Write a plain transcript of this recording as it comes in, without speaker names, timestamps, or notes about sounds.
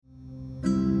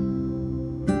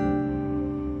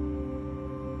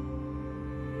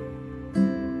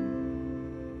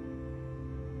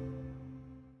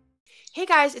Hey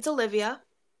guys, it's Olivia,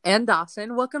 And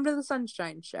Dawson. Welcome to the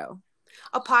Sunshine Show.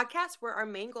 a podcast where our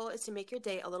main goal is to make your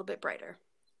day a little bit brighter.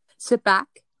 Sit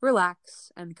back,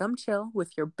 relax, and come chill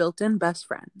with your built-in best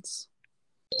friends.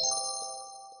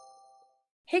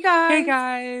 Hey guys! Hey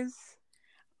guys!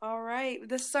 All right,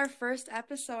 this is our first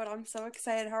episode. I'm so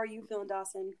excited. How are you feeling,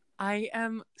 Dawson? I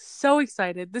am so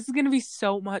excited. This is going to be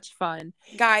so much fun.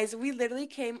 Guys, we literally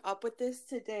came up with this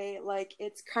today. Like,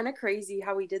 it's kind of crazy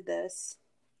how we did this.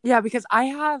 Yeah, because I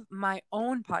have my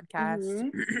own podcast.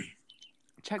 Mm-hmm.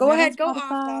 Check Go me out on ahead, go off,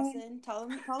 Spotify. Dawson. Tell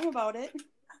them about it.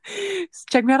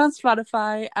 Check me out on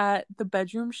Spotify at The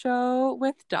Bedroom Show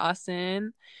with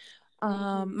Dawson. My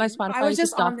I Spotify was is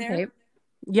just just on Dawson there. Tape.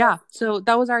 Yeah, so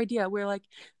that was our idea. We're like,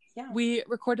 Yeah. we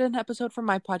recorded an episode for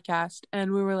my podcast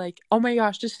and we were like, oh my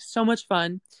gosh, this is so much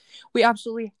fun. We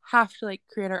absolutely have to like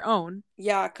create our own.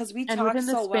 Yeah, because we And talk within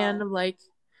the so span well. of like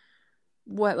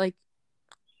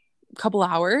couple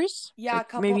hours, Yeah, like a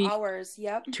couple maybe hours.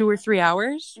 Yep. 2 or 3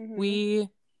 hours, Mm-hmm. we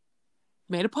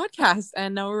made a podcast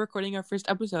and now we're recording our first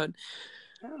episode.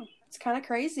 Oh, it's kind of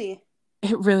crazy.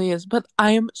 It really is. But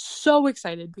I am so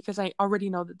excited because I already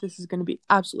know that this is going to be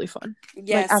absolutely fun.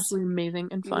 Yes. Like absolutely amazing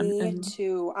and fun. Me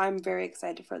too. I'm very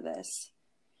excited for this.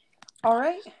 All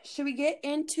right. Should we get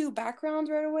into backgrounds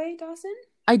right away, Dawson?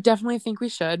 I definitely think we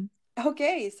should.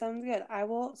 Okay, sounds good. I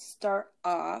will start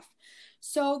off.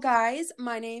 So, guys,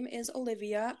 my name is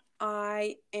Olivia.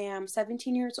 I am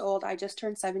 17 years old. I just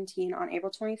turned 17 on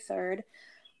April 23rd.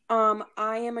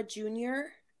 I am a junior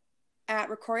at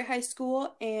Rocori High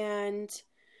School, and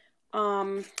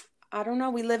I don't know,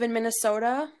 we live in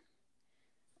Minnesota.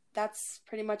 That's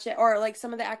pretty much it. Or like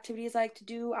some of the activities I like to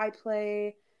do, I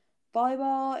play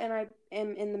volleyball and I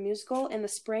am in the musical in the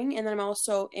spring, and then I'm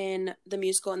also in the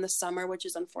musical in the summer, which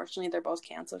is unfortunately they're both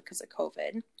canceled because of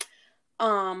COVID.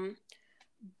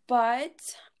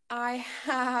 But I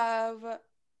have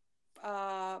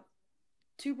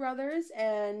two brothers,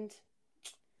 and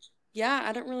yeah,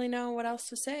 I don't really know what else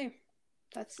to say.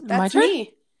 That's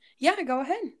me. Yeah, go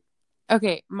ahead.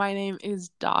 Okay, my name is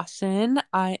Dawson.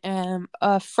 I am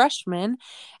a freshman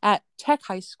at Tech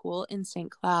High School in St.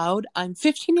 Cloud. I'm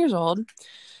 15 years old.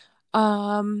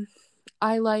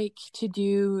 I like to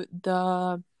do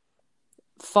the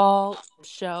fall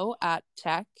show at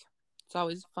Tech. It's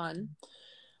always fun.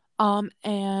 And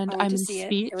I'm in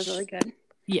speech. It was really good.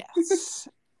 Yes.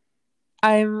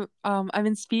 I'm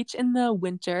in speech in the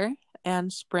winter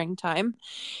and springtime.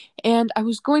 And I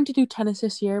was going to do tennis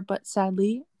this year, but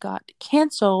sadly got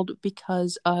canceled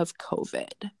because of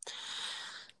COVID.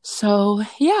 So,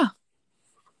 yeah.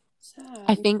 Sad.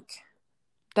 I think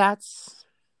that's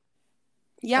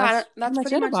that's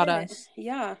pretty much about it. us.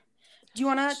 Yeah. Do you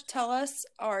want to tell us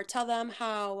or tell them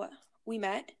how we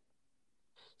met?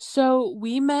 So,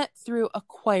 we met through a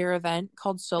choir event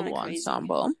called Solo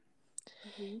Ensemble.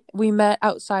 Mm-hmm. We met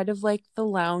outside of like the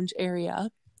lounge area.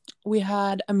 We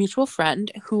had a mutual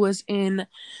friend who was in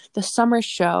the summer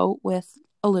show with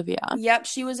Olivia. Yep,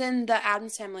 she was in the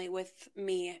Addams Family with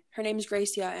me. Her name's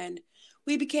Gracia, and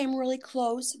we became really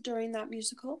close during that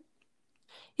musical.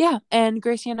 Yeah, and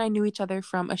Gracie and I knew each other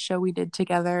from a show we did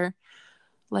together,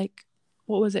 like,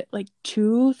 what was it, like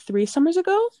 2-3 summers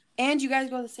ago? And you guys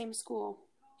go to the same school.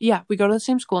 Yeah, we go to the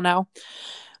same school now.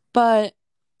 But,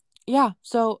 yeah,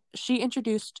 so she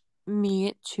introduced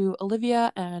me to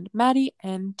Olivia and Maddie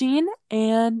and Dean,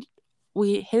 and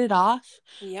we hit it off.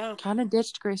 Yeah. Kind of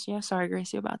ditched Gracie. Sorry,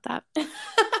 Gracie, about that.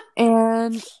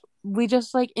 And we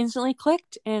just, like, instantly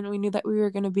clicked, and we knew that we were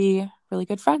going to be really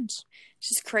good friends. It's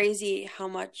just crazy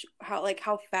how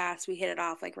fast we hit it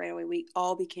off. Like, right away, we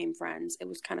all became friends. It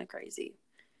was kind of crazy.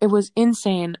 It was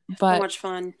insane, but... so much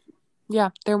fun.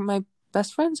 Yeah, they're my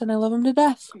best friends, and I love them to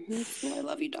death. Mm-hmm. I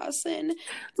love you, Dawson.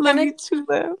 Love you too,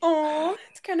 though. Oh,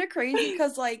 it's kind of crazy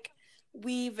because, like,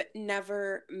 we've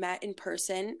never met in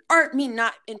person. Or, I mean,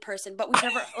 not in person, but we've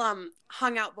never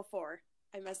hung out before.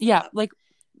 I messed up. Like,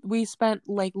 we spent,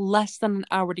 like, less than an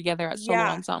hour together at Solo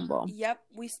Ensemble. Yep,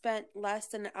 we spent less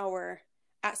than an hour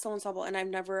at Solo Ensemble, and I've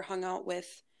never hung out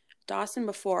with Dawson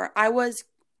before. I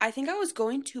think I was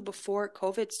going to before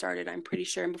COVID started, I'm pretty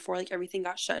sure, and before, like, everything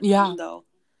got shut down, though.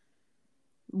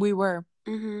 We were.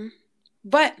 Mm-hmm.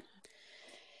 But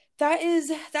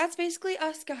that's basically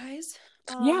us, guys.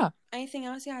 Yeah. Anything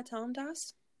else you gotta tell them,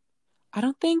 Das? I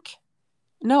don't think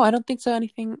so.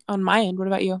 Anything on my end. What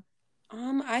about you?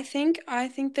 I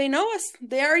think they know us.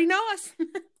 They already know us.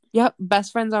 Yep,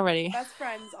 best friends already.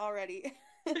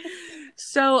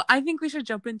 So So I think we should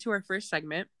jump into our first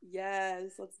segment.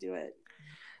 Yes, let's do it.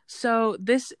 So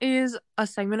this is a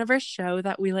segment of our show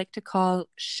that we like to call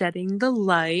Shedding the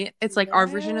Light. It's like our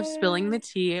version of spilling Yeah. the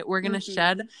tea. We're going to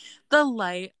shed Mm-hmm. the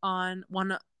light on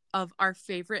one of our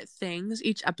favorite things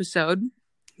each episode.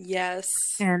 Yes.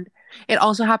 And it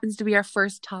also happens to be our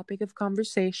first topic of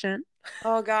conversation.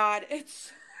 Oh God,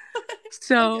 it's so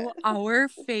So good. our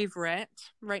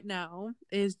favorite right now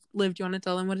is, Liv, do you want to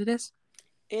tell them what it is?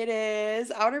 It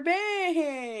is Outer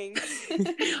Banks.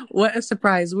 What a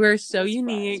surprise. We're so No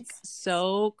unique, surprise.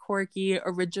 so quirky,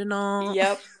 original.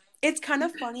 Yep. It's kind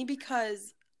of funny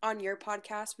because on your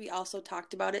podcast, we also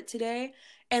talked about it today.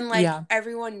 And like Yeah.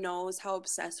 everyone knows how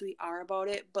obsessed we are about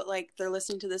it, but like they're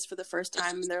listening to this for the first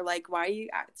time and they're like, why are you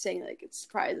saying like it's a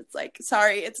surprise? It's like,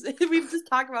 sorry, it's we've just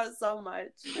talked about it so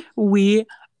much. We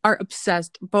are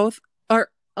obsessed. Both are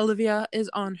Olivia is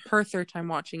on her third time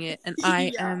watching it, and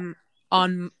I Yeah. am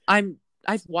on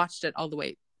I've watched it all the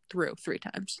way through 3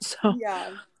 times. So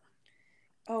Yeah.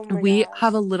 Oh my we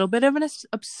have gosh. a little bit of an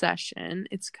obsession.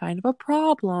 It's kind of a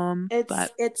problem,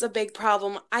 but It's a big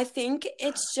problem. I think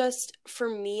it's just for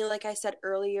me, like I said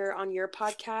earlier on your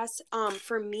podcast,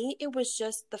 for me it was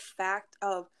just the fact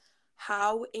of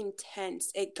how intense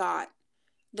it got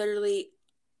literally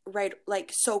right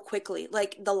like so quickly.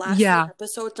 Like the last three yeah,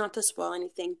 episodes, not to spoil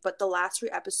anything, but the last 3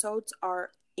 episodes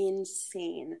are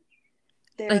insane.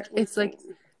 They're like insane.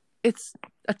 it's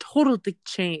a total big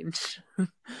change.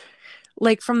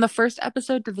 Like from the first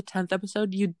episode to the 10th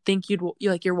episode, you'd think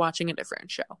you're watching a different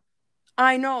show.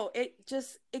 I know. It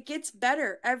gets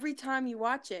better every time you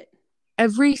watch it.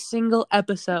 Every single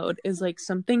episode is like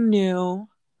something new,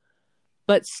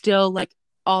 but still like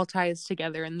all ties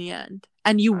together in the end.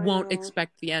 And you I won't know.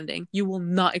 expect the ending. You will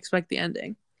not expect the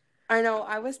ending. I know.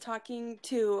 I was talking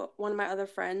to one of my other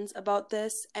friends about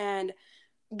this, and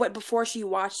but before she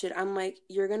watched it, I'm like,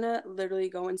 you're gonna literally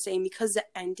go insane because the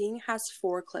ending has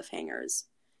 4 cliffhangers.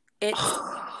 It's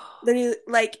literally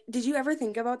like, did you ever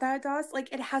think about that, Doss?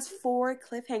 Like, it has 4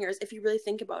 cliffhangers if you really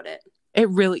think about it. It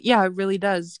really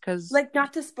does, because Like,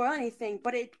 not to spoil anything,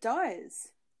 but it does.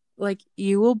 like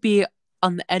you will be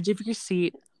on the edge of your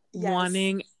seat Yes.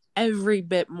 wanting every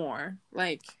bit more.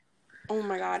 Like, Oh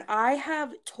my God. I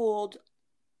have told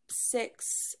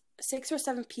six or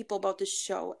seven people about this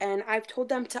show, and I've told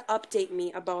them to update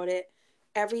me about it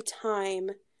every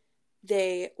time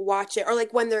they watch it or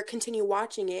like when they're continue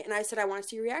watching it, and I said I want to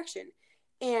see your reaction.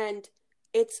 And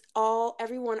it's all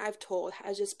everyone I've told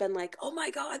has just been like, oh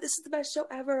my God, this is the best show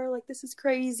ever, like this is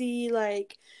crazy,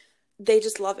 like they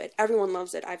just love it. Everyone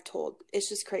loves it. I've told, it's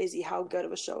just crazy how good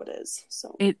of a show it is.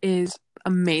 So it is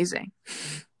amazing.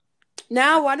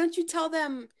 now why don't you tell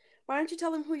them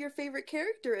who your favorite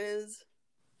character is?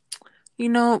 You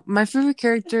know, my favorite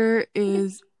character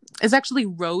is actually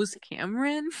Rose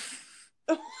Cameron.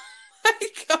 Oh my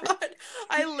God,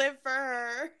 I live for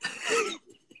her.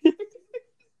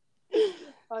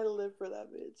 I live for that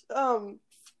bitch.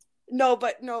 No,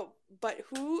 but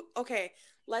who? Okay,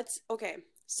 okay.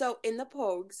 So in the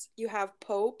Pogues, you have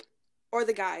Pope, or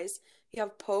the guys. You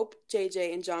have Pope,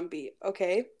 JJ, and John B.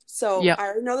 Okay, so Yep. I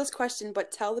already know this question,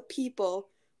 but tell the people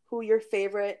who your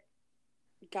favorite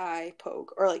guy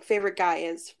Pogue or like favorite guy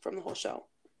is from the whole show.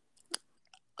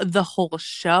 The whole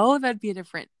show, that'd be a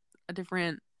different It'd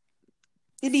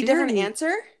be a different series.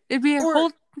 answer, It'd be a or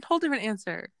whole different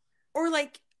answer.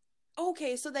 like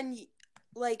okay, so then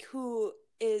like who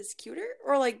is cuter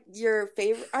or like your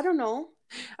favorite? I don't know.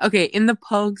 Okay, in the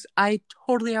Pogues, I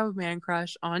totally have a man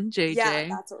crush on Yeah, JJ.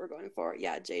 that's what we're going for.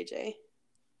 Yeah, JJ.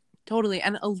 Totally.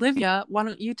 And Olivia, why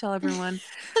don't you tell everyone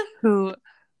who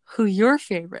your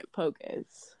favorite Pogue is?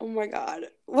 Oh my God.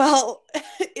 Well,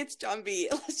 it's John B.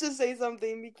 Let's just say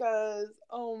something because,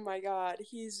 oh my God,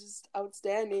 he's just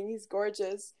outstanding. He's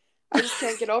gorgeous. I just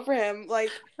can't get over him.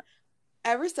 Like,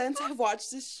 ever since I've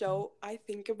watched this show, I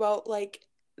think about like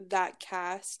that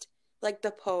cast, like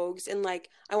the Pogues, and like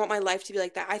I want my life to be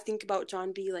like that. I think about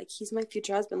John B. Like, he's my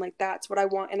future husband. Like, that's what I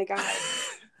want in a guy.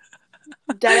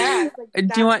 Dead ass. Like, Do you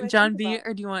that's what want I think John B about.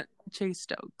 or do you want Chase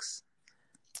Stokes?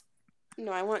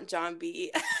 No, I want John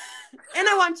B. And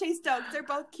I want Chase Stokes. They're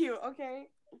both cute, okay?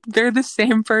 They're the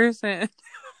same person.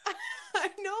 I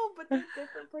know, but they're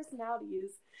different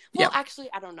personalities. Well, Yep. actually,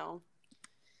 I don't know.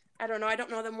 I don't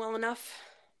know them well enough.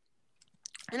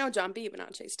 I know John B, but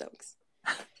not Chase Stokes.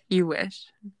 You wish.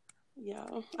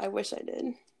 Yeah, I wish I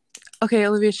did. Okay,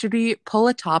 Olivia, should we pull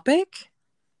a topic?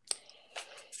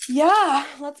 Yeah,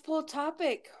 let's pull a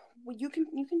topic. Well, you can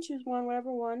choose one,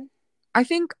 whatever one. I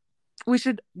think we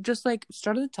should just like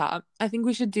start at the top. I think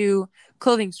we should do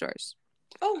clothing stores.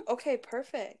 Oh, okay,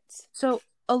 perfect. So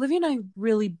Olivia and I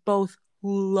really both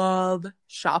love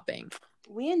shopping.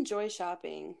 We enjoy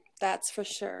shopping. That's for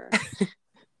sure.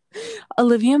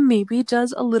 Olivia maybe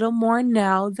does a little more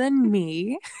now than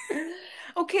me.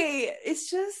 Okay, it's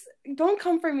just don't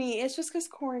come for me. It's just because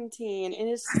quarantine, and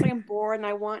it's just like I'm bored and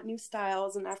I want new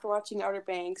styles. And after watching Outer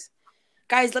Banks,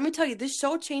 guys, let me tell you, this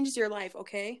show changes your life.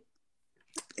 Okay,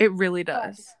 It really but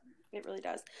does. it really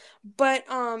does. But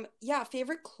yeah,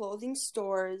 favorite clothing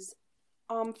stores.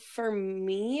 For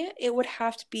me, it would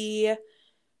have to be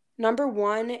number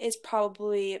one is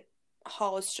probably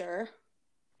Hollister.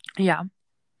 Yeah.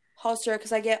 Hollister,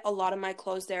 because I get a lot of my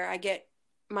clothes there. I get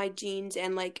my jeans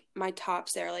and like my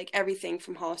tops there, like everything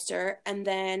from Hollister. And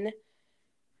then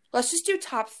let's just do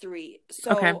top three.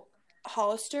 Okay. So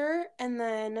Hollister, and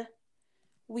then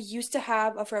we used to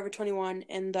have a Forever 21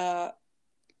 in the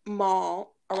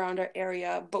mall around our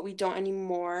area, but we don't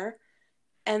anymore.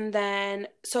 And then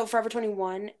so Forever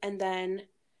 21 and then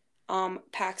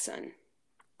PacSun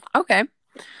Okay.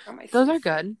 are my Those three are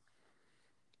favorite. good.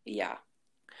 Yeah.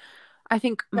 I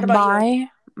think What about you?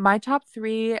 my top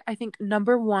three, I think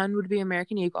number one would be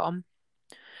American Eagle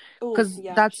Oh, because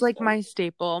yeah, that's she's like good. my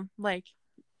staple, like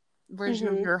version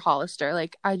of Mm-hmm. your Hollister.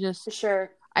 Like For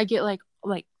sure. I get like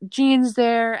jeans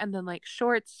there and then like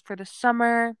shorts for the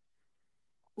summer.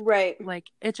 Right. Like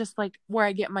it's just like where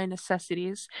I get my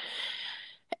necessities.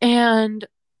 And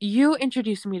you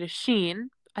introduced me to Shein.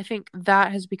 I think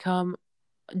that has become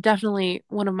definitely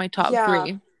one of my top Yeah.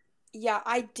 three. Yeah,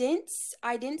 I didn't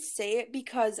say it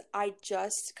because I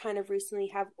just kind of recently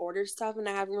have ordered stuff and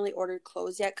I haven't really ordered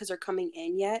clothes yet because they're coming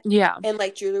in yet Yeah. and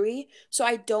like jewelry. So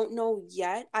I don't know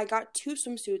yet. I got two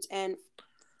swimsuits and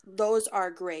those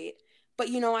are great. But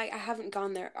I haven't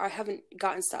gone there. I haven't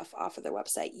gotten stuff off of their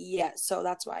website yet. So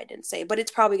that's why I didn't say it. But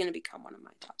it's probably going to become one of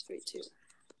my top three too.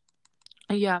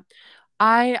 Yeah.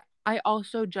 I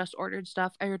also just ordered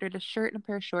stuff. I ordered a shirt and a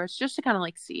pair of shorts just to kind of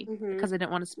like see Mm-hmm. because I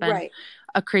didn't want to spend Right.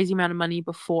 a crazy amount of money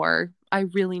before I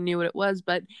really knew what it was.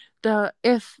 But the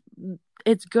if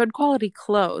it's good quality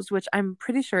clothes, which I'm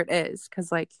pretty sure it is,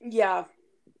 because like Yeah.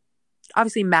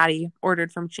 obviously Maddie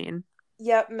ordered from Shein.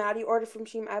 Yep. Maddie ordered from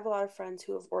Shein. I have a lot of friends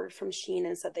who have ordered from Shein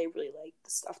and said they really like the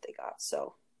stuff they got.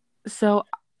 So, So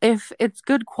if it's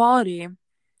good quality,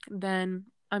 then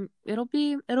it'll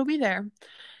be there.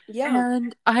 yeah.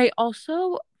 And I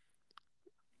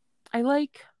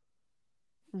like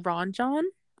Ron John.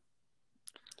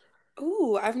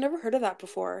 Ooh, I've never heard of that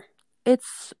before.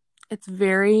 It's it's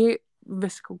very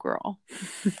Visco Girl.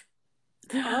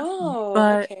 Oh,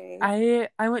 But okay.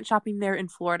 I went shopping there in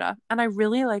Florida and I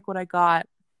really like what I got.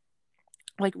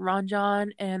 Like Ron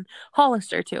John and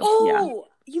Hollister too. Yeah. Oh,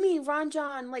 you mean Ron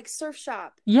John, like surf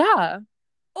shop? Yeah.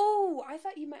 Oh, I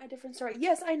thought you meant a different story.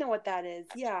 Yes, I know what that is.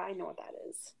 Yeah, I know what that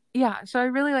is. Yeah. So I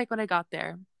really like what I got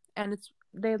there. And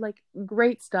they had like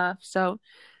great stuff. So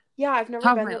Yeah, I've never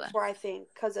top of been my there list. before, I think,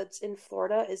 because it's in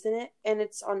Florida, isn't it? And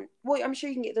it's on, well, I'm sure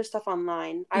you can get their stuff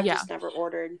online. I've Yeah. just never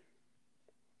ordered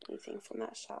anything from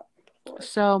that shop before.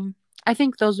 So I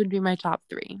think those would be my top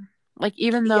three. Like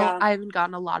even though Yeah. I haven't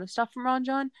gotten a lot of stuff from Ron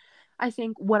John, I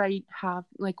think what I have,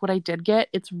 like what I did get,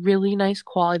 it's really nice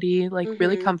quality, like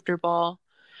really Mm-hmm. comfortable.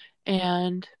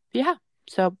 And yeah,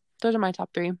 so those are my top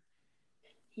three.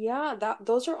 Yeah,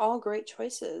 those are all great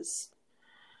choices.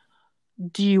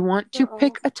 Do you want to They're all.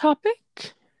 pick a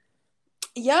topic?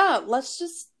 Yeah, let's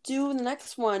just do the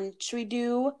next one. Should we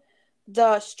do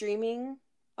the streaming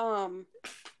um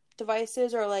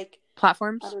devices or like I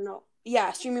Platforms? don't know.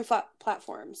 Yeah, streaming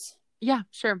platforms. Yeah,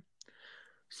 sure.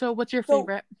 So what's your So,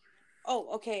 favorite?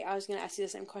 oh, okay, I was gonna ask you the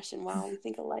same question. Wow, we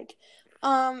think alike.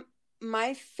 Um,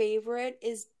 my favorite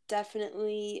is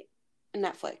definitely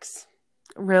Netflix.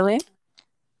 Really?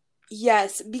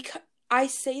 Yes, because I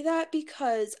say that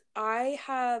because I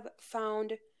have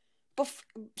found bef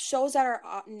shows that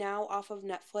are now off of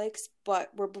Netflix,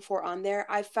 but were before on there.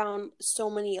 I found so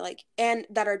many like and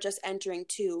that are just entering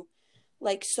too,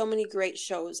 like so many great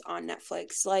shows on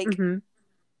Netflix. Like Mm-hmm.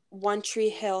 One Tree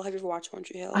Hill. Have you ever watched One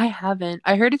Tree I Hill? haven't.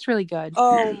 I heard it's really good.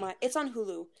 Oh my, it's on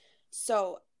Hulu.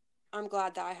 So I'm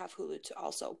glad that I have Hulu too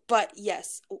also. But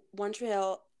yes, One Tree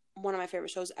Hill, one of my favorite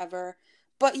shows ever.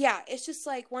 But yeah, it's just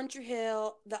like One Tree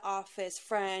Hill, The Office,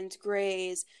 Friends,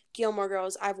 Grey's, Gilmore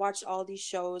Girls. I've watched all these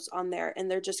shows on there and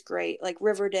they're just great. Like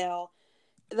Riverdale,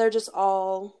 they're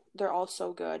all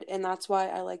so good. And that's why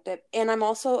I like that. And I'm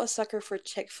also a sucker for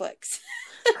chick flicks.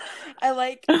 I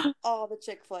like all the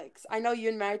chick flicks. I know you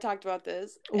and Mary talked about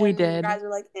this, We and you did. guys are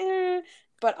like,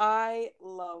 but I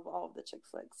love all of the chick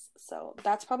flicks. So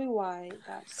that's probably why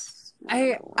that's my I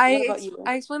number one. What I about ex- you?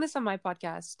 I explained this on my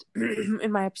podcast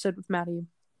in my episode with Maddie.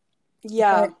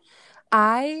 Yeah. But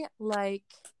I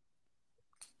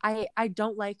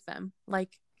don't like them.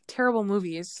 Like terrible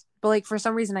movies. but like for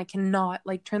some reason I cannot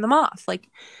like turn them off. Like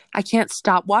I can't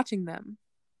stop watching them.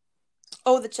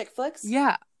 Oh, the chick flicks?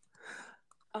 Yeah.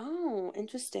 Oh,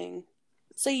 interesting.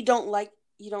 So you don't like,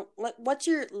 what's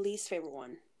your least favorite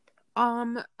one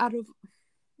Out of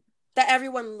that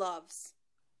everyone loves?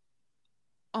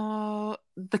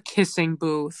 the kissing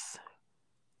booth.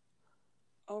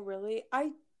 Oh, really?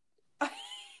 I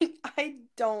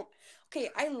don't. Okay,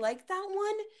 I like that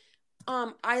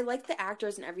one. I like the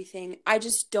actors and everything. I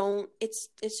just don't. It's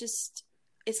just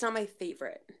it's not my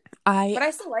favorite, I but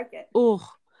I still like it. oh,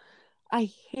 I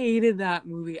hated that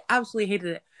movie. Absolutely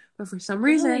hated it. But for some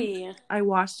reason, Really? I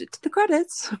watched it to the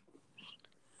credits.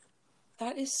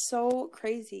 That is so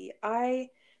crazy. I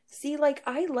see. Like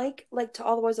I like To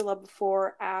All the Boys I Loved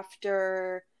Before,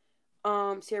 After,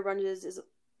 Sierra Bunches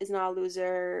is Not a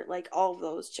Loser. Like all of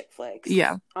those chick flicks.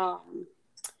 Yeah.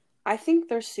 I think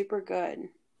they're super good.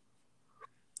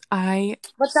 I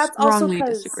But that's also strongly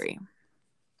because disagree.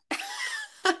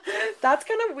 that's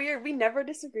kind of weird. We never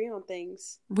disagree on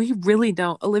things. We really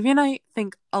don't. Olivia and I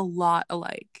think a lot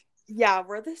alike. Yeah,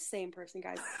 we're the same person,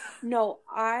 guys. No,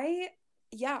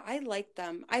 yeah, I like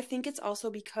them. I think it's also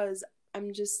because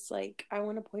I'm just like, I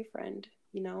want a boyfriend,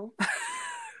 you know?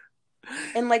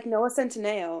 And like Noah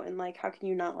Centineo, and like, how can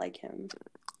you not like him?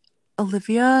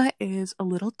 Olivia is a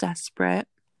little desperate.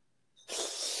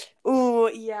 Ooh,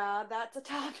 yeah, that's a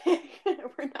topic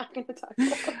we're not going to talk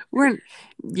about.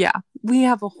 We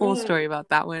have a whole story Mm-hmm. about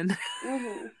that one.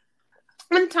 Mm-hmm.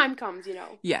 When time comes, you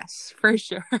know. Yes, for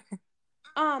sure.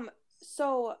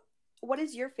 So what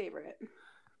is your favorite?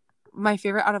 My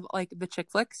favorite out of like the chick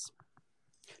flicks.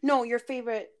 No, your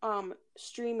favorite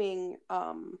streaming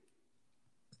God,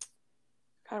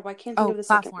 why can't I think Oh, of the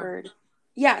second platform. word?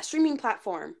 Yeah, streaming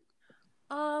platform.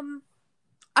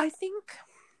 I think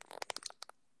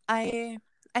I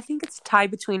I think it's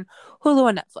tied between Hulu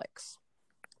and Netflix.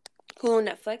 Hulu and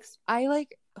Netflix. I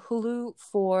like Hulu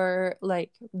for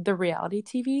like the reality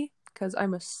TV because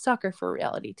I'm a sucker for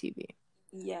reality TV.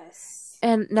 Yes.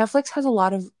 And Netflix has a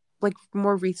lot of like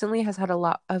more recently has had a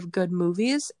lot of good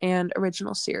movies and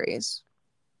original series.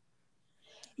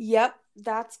 Yep,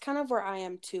 that's kind of where I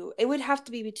am too. It would have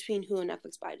to be between Hulu and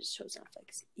Netflix, but I just chose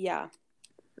Netflix. Yeah.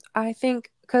 I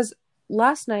think because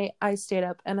last night I stayed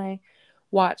up and I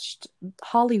watched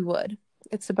Hollywood.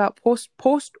 It's about post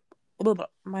blah, blah,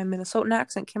 my Minnesotan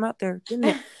accent came out there, didn't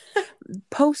it?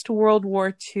 Post World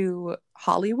War II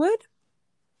Hollywood.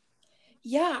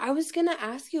 Yeah, I was gonna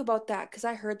ask you about that because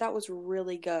I heard that was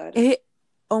really good.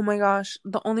 Oh my gosh,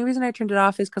 the only reason I turned it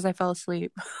off is because I fell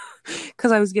asleep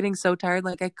because I was getting so tired,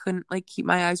 like I couldn't like keep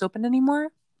my eyes open anymore.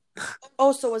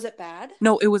 Oh, so was it bad?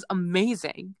 No, it was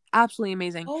amazing, absolutely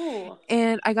amazing. Oh.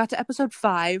 And I got to episode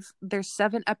 5. There's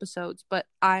 7 episodes, but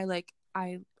I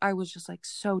was just like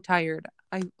so tired.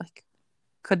 I like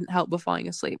couldn't help but falling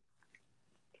asleep.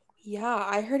 Yeah,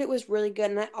 I heard it was really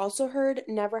good, and I also heard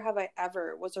Never Have I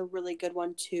Ever was a really good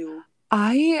one too.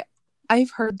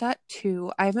 I've heard that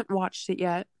too. I haven't watched it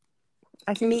yet.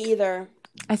 I Me think either.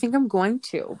 I think I'm going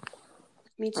to.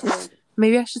 Me too.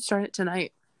 Maybe I should start it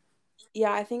tonight.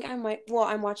 Yeah, I think I might. Well,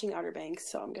 I'm watching Outer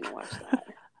Banks, so I'm gonna watch that.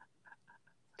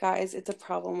 Guys, it's a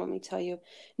problem, let me tell you.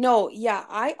 No, yeah,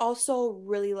 I also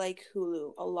really like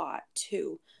Hulu a lot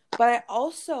too. But I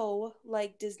also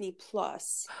like Disney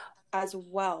Plus as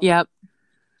well. Yep.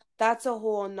 That's a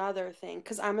whole another thing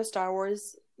because I'm a Star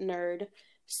Wars nerd.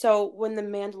 So when The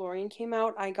Mandalorian came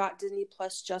out, I got Disney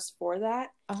Plus just for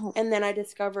that. Oh. And then I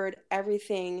discovered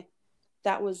everything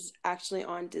that was actually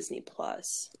on Disney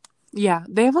Plus. Yeah,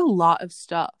 they have a lot of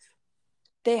stuff.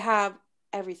 They have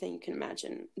everything you can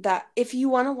imagine. That if you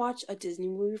want to watch a Disney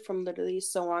movie from literally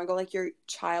so long ago, like your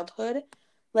childhood,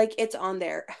 like it's on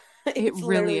there. It It's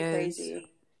really literally is. crazy.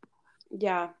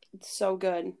 Yeah, it's so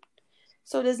good.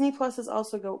 So Disney Plus is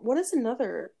also go. What is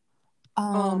another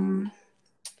one?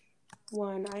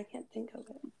 I can't think of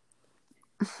it.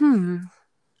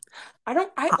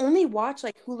 I only watch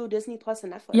like Hulu, Disney Plus,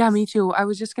 and Netflix. Yeah, me too. I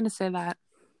was just gonna say that.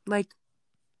 Like,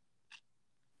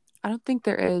 I don't think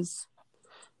there is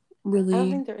really. I don't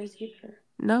think there is either.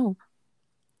 No.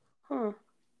 Huh.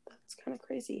 That's kind of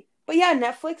crazy. But yeah,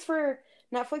 Netflix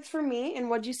for me. And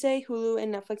what'd you say? Hulu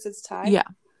and Netflix is tied? Yeah.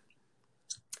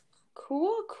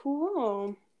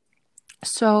 Cool.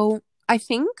 So I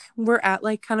think we're at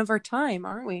like kind of our time,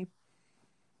 aren't we?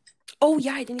 Oh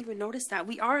yeah, I didn't even notice that.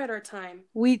 We are at our time.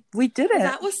 We did it.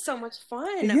 That was so much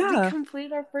fun. Yeah. We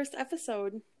completed our first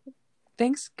episode.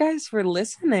 Thanks guys for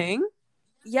listening.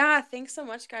 Yeah, thanks so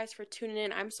much, guys, for tuning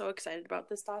in. I'm so excited about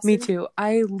this, Me Dawson. too.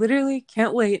 I literally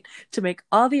can't wait to make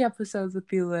all the episodes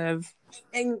with you, Liv.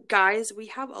 And guys, we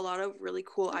have a lot of really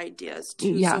cool ideas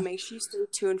too, so Yeah, make sure you stay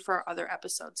tuned for our other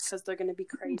episodes because they're going to be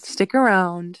crazy. stick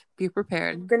around. Be We're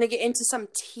prepared. going to get into some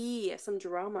tea, some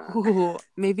drama. Ooh,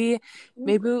 maybe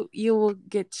Ooh. you will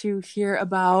get to hear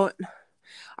about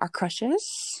our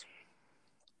crushes,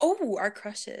 Oh, our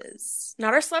crushes.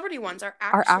 Not our celebrity ones, our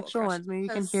our actual actual crushes. ones. Maybe you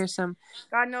can Because hear some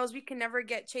God knows we can never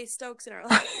get Chase Stokes in our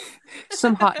life.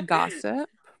 some hot gossip.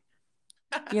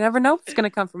 You never know if it's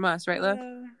gonna come from us, right, Liv?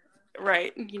 Uh,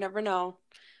 right. You never know.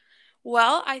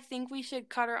 Well, I think we should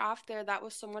cut her off there. That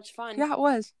was so much fun. Yeah, it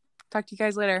was. Talk to you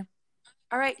guys later.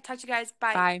 All right. Talk to you guys.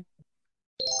 Bye. Bye.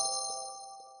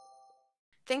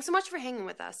 Thanks so much for hanging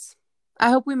with us. I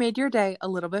hope we made your day a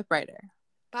little bit brighter.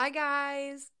 Bye,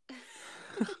 guys.